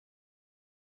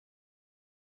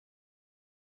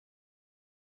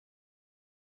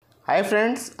Hi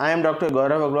friends, I am Dr.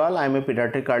 Gaurav Agrawal. I am a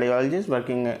pediatric cardiologist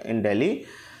working in Delhi.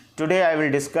 Today I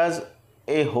will discuss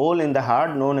a hole in the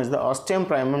heart known as the Ostium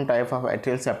primum type of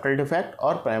atrial septal defect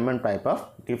or primum type of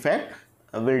defect.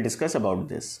 We will discuss about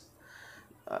this.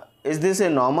 Is this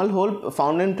a normal hole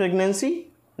found in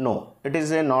pregnancy? No, it is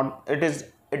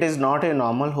not a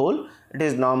normal hole. It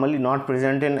is normally not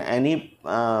present in any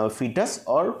fetus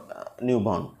or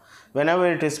newborn.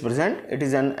 Whenever it is present, it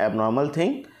is an abnormal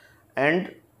thing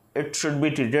and it should be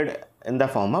treated in the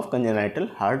form of congenital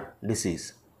heart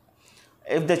disease.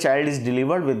 If the child is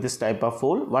delivered with this type of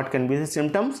hole, what can be the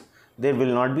symptoms? There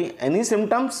will not be any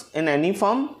symptoms in any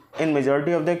form in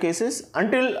majority of the cases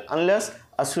unless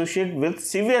associated with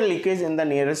severe leakage in the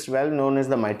nearest valve known as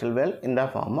the mitral valve in the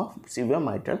form of severe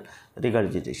mitral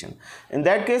regurgitation. In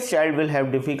that case, child will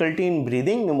have difficulty in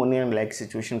breathing, pneumonia-like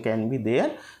situation can be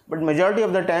there, but majority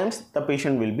of the times the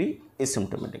patient will be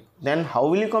asymptomatic. Then how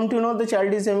will you come to know the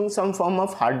child is having some form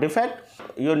of heart defect?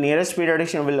 Your nearest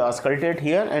pediatrician will auscultate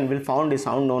here and will found a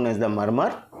sound known as the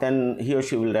murmur. Then he or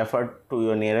she will refer to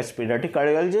your nearest pediatric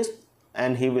cardiologist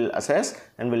and he will assess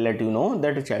and will let you know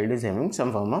that a child is having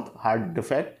some form of heart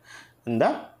defect in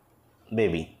the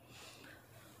baby.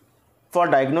 For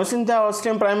diagnosing the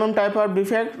Ostium primum type of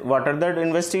defect, what are the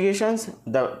investigations?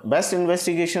 The best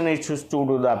investigation is to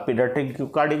do the pediatric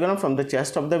echocardiogram from the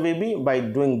chest of the baby. By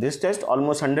doing this test,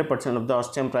 almost 100% of the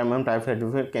Ostium primum type of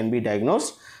defect can be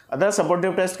diagnosed. Other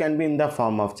supportive tests can be in the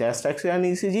form of chest X-ray and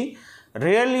ECG.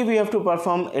 Rarely we have to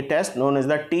perform a test known as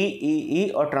the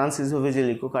TEE or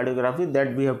transesophageal echocardiography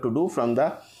that we have to do from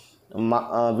the,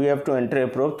 we have to enter a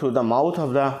probe through the mouth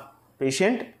of the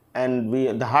patient and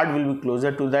the heart will be closer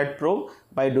to that probe.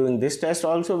 By doing this test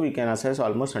also we can assess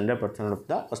almost 100% of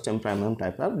the Ostium primum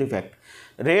type of defect.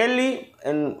 Rarely,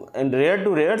 in rare to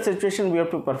rare situation we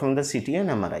have to perform the CT and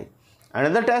MRI.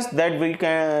 Another test that we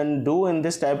can do in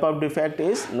this type of defect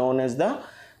is known as the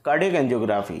cardiac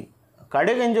angiography.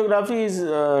 Cardiac angiography is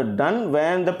done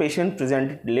when the patient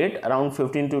presented late around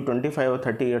 15 to 25 or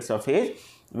 30 years of age,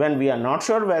 when we are not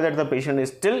sure whether the patient is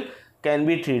still can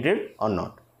be treated or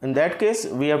not. In that case,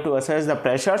 we have to assess the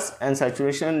pressures and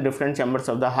saturation in different chambers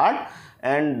of the heart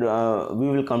and we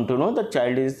will come to know the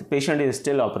patient is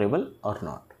still operable or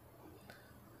not.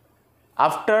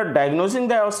 After diagnosing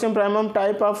the Ostium primum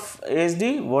type of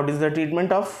ASD, what is the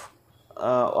treatment of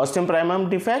Ostium primum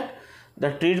defect?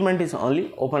 The treatment is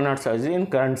only open heart surgery in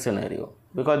current scenario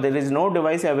because there is no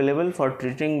device available for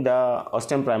treating the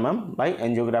Ostium primum by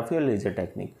angiography or laser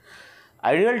technique.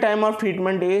 Ideal time of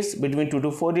treatment is between 2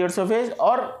 to 4 years of age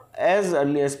or as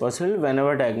early as possible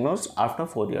whenever diagnosed after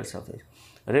 4 years of age.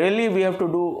 Rarely we have to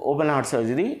do open heart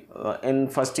surgery in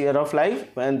first year of life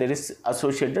when there is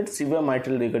associated severe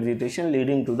mitral regurgitation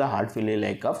leading to the heart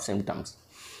failure-like of symptoms.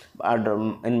 But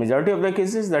in majority of the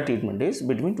cases the treatment is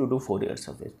between 2 to 4 years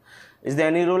of age. Is there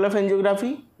any role of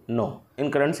angiography? No.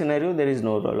 In current scenario there is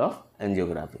no role of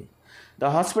angiography. The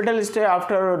hospital stay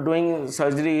after doing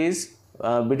surgery is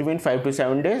between 5 to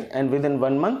 7 days and within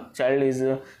 1 month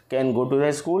child can go to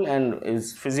the school and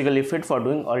is physically fit for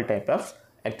doing all type of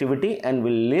activity and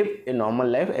will live a normal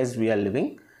life as we are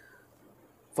living.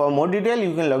 For more detail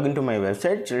you can log into my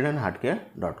website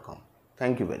childrenheartcare.com.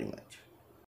 Thank you very much.